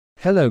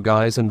Hello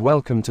guys and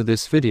welcome to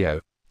this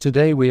video.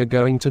 Today we are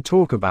going to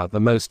talk about the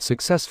most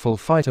successful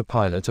fighter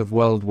pilot of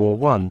World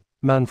War I,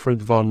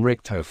 Manfred von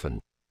Richthofen.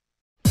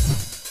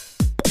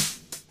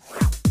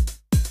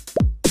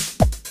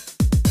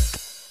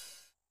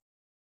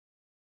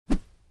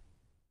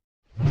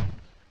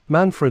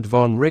 Manfred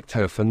von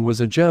Richthofen was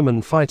a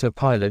German fighter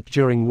pilot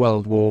during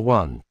World War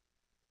I.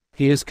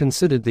 He is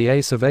considered the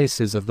ace of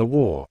aces of the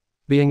war,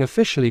 being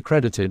officially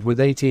credited with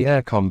 80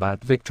 air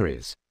combat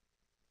victories.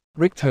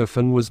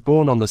 Richthofen was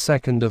born on the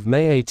 2nd of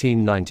May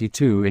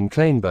 1892 in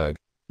Kleinburg,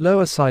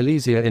 Lower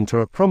Silesia into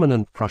a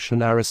prominent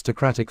Prussian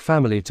aristocratic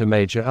family to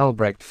Major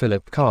Albrecht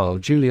Philipp Karl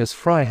Julius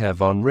Freiherr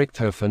von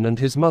Richthofen, and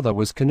his mother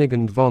was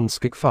Königin von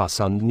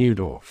Skikfass und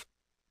Neudorf.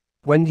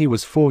 When he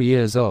was 4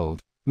 years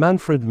old,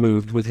 Manfred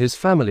moved with his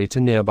family to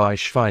nearby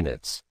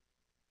Schweinitz.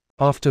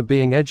 After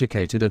being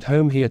educated at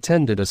home, he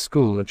attended a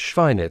school at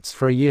Schweinitz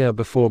for a year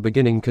before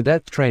beginning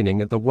cadet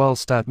training at the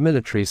Wahlstatt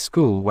Military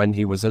School when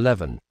he was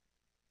 11.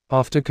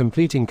 After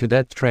completing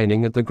cadet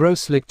training at the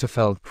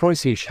Grosslichterfeld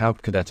Preußische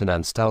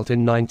Hauptkadettenanstalt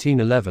in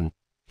 1911,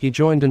 he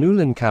joined an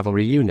Uhlan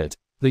cavalry unit,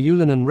 the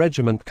Uhlanen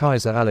Regiment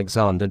Kaiser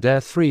Alexander der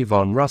III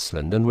von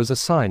Russland, and was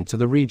assigned to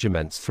the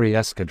regiment's 3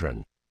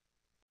 Escadron.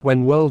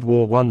 When World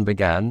War I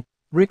began,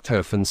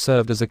 Richthofen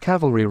served as a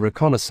cavalry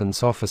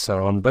reconnaissance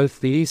officer on both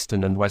the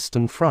eastern and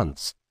western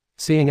fronts,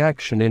 seeing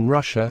action in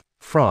Russia,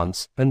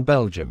 France, and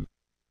Belgium.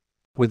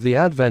 With the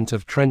advent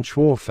of trench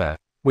warfare,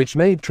 which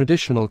made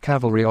traditional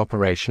cavalry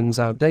operations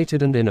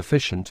outdated and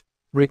inefficient,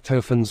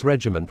 Richthofen's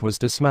regiment was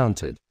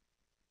dismounted.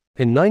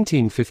 In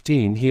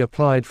 1915 he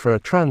applied for a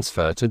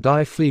transfer to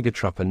Die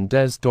Fliegertruppen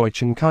des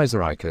Deutschen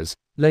Kaiserreiches,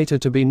 later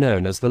to be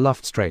known as the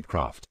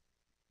Luftstreitkräfte.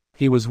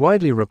 He was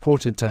widely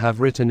reported to have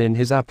written in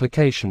his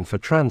application for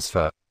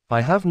transfer, "I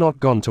have not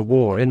gone to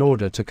war in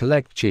order to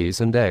collect cheese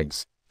and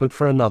eggs, but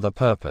for another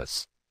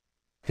purpose."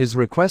 His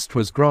request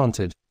was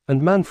granted,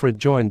 and Manfred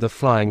joined the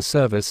flying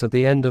service at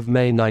the end of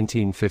May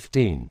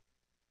 1915.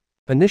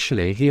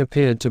 Initially he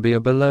appeared to be a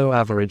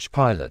below-average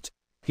pilot.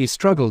 He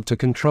struggled to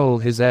control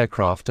his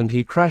aircraft and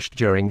he crashed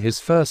during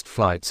his first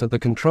flights at the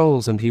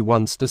controls, and he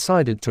once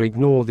decided to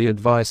ignore the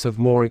advice of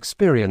more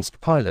experienced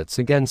pilots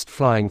against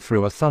flying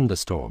through a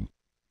thunderstorm.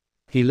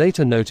 He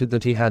later noted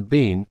that he had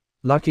been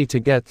lucky to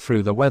get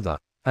through the weather,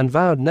 and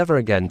vowed never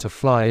again to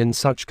fly in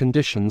such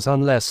conditions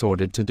unless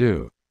ordered to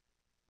do.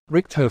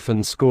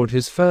 Richthofen scored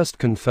his first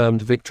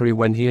confirmed victory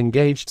when he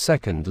engaged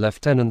 2nd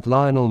Lieutenant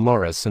Lionel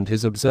Morris and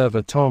his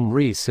observer Tom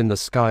Rees in the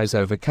skies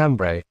over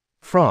Cambrai,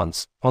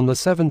 France, on the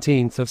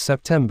 17th of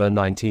September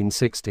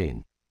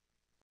 1916.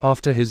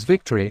 After his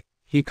victory,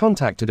 he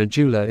contacted a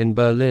jeweler in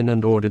Berlin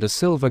and ordered a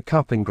silver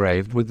cup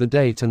engraved with the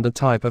date and the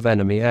type of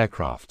enemy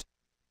aircraft.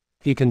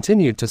 He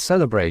continued to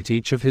celebrate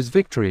each of his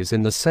victories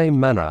in the same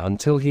manner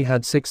until he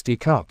had 60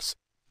 cups,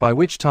 by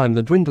which time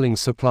the dwindling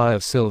supply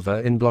of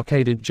silver in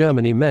blockaded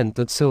Germany meant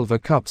that silver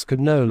cups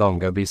could no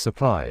longer be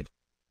supplied.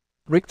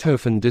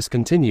 Richthofen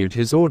discontinued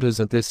his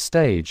orders at this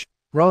stage,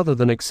 rather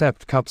than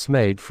accept cups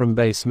made from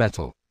base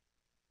metal.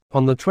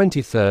 On the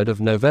 23rd of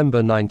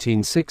November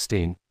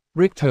 1916,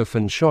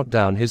 Richthofen shot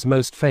down his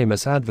most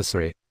famous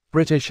adversary,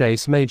 British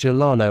ace Major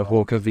Lionel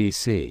Hawker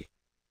VC.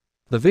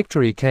 The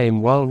victory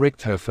came while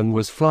Richthofen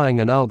was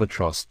flying an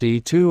Albatros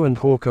D2 and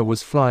Hawker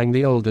was flying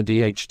the older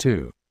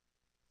DH2.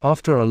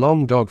 After a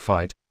long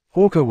dogfight,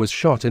 Hawker was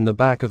shot in the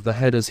back of the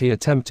head as he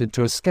attempted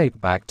to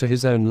escape back to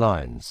his own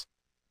lines.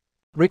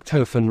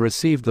 Richthofen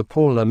received the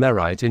Paul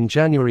Emerite in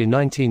January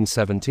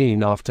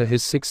 1917 after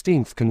his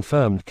 16th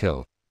confirmed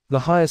kill, the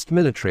highest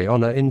military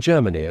honor in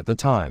Germany at the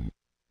time.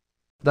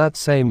 That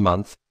same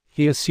month,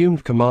 he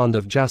assumed command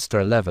of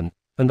Jaster 11,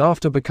 and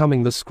after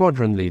becoming the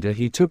squadron leader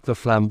he took the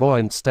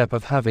flamboyant step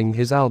of having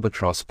his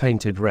Albatros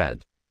painted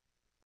red.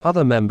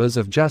 Other members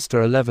of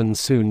Jaster 11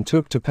 soon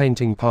took to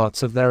painting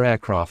parts of their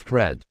aircraft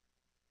red.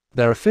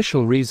 Their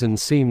official reason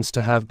seems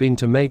to have been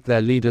to make their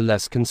leader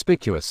less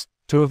conspicuous,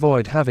 to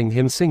avoid having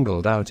him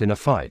singled out in a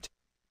fight.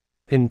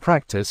 In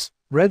practice,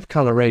 red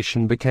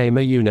coloration became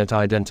a unit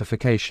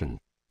identification.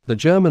 The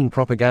German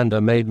propaganda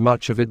made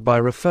much of it by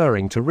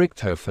referring to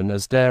Richthofen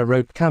as der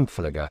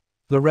Rotkampfflieger,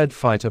 the red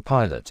fighter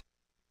pilot.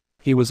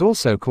 He was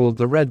also called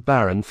the Red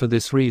Baron for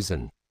this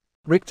reason.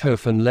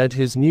 Richthofen led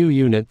his new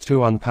unit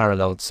to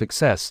unparalleled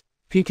success,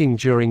 peaking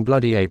during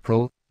Bloody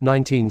April,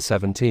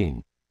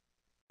 1917.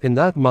 In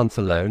that month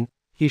alone,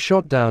 he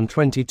shot down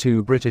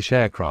 22 British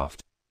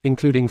aircraft,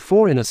 including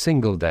 4 in a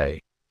single day,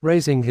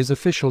 raising his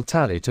official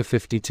tally to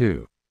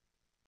 52.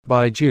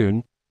 By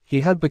June,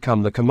 he had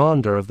become the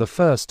commander of the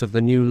first of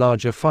the new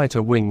larger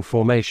fighter wing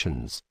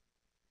formations.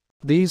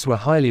 These were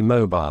highly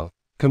mobile,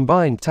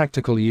 combined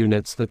tactical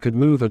units that could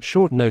move at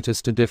short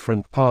notice to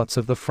different parts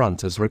of the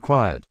front as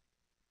required.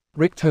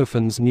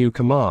 Richthofen's new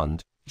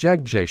command,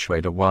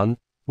 Jagdgeschwader 1,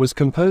 was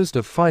composed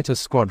of fighter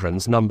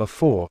squadrons number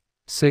 4,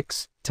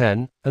 6,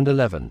 10, and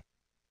 11.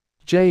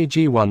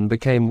 JG-1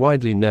 became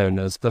widely known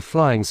as the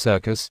Flying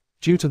Circus,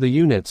 due to the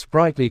unit's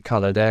brightly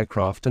colored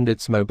aircraft and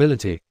its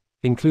mobility,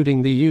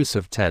 including the use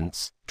of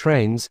tents,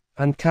 trains,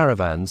 and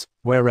caravans,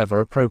 wherever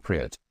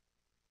appropriate.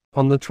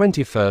 On the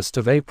 21st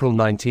of April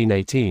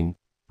 1918,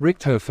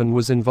 Richthofen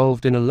was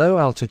involved in a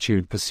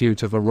low-altitude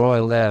pursuit of a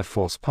Royal Air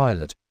Force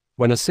pilot,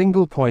 when a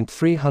single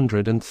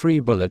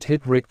 .303 bullet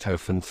hit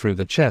Richthofen through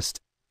the chest,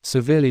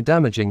 severely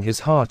damaging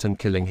his heart and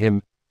killing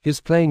him. His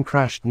plane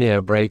crashed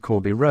near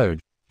Bray-Corby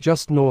Road,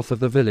 just north of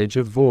the village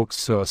of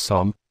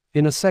Vaux-sur-Somme,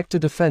 in a sector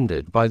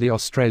defended by the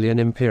Australian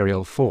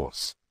Imperial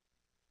Force.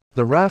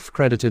 The RAF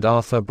credited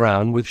Arthur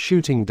Brown with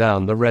shooting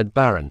down the Red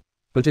Baron,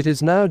 but it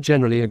is now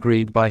generally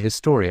agreed by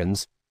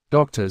historians,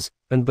 doctors,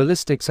 and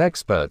ballistics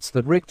experts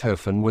that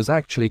Richthofen was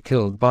actually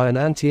killed by an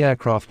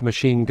anti-aircraft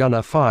machine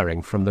gunner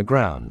firing from the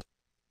ground.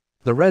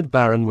 The Red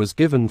Baron was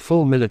given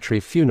full military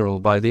funeral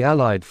by the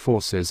Allied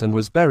forces and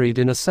was buried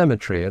in a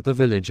cemetery at the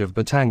village of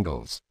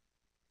Batangles.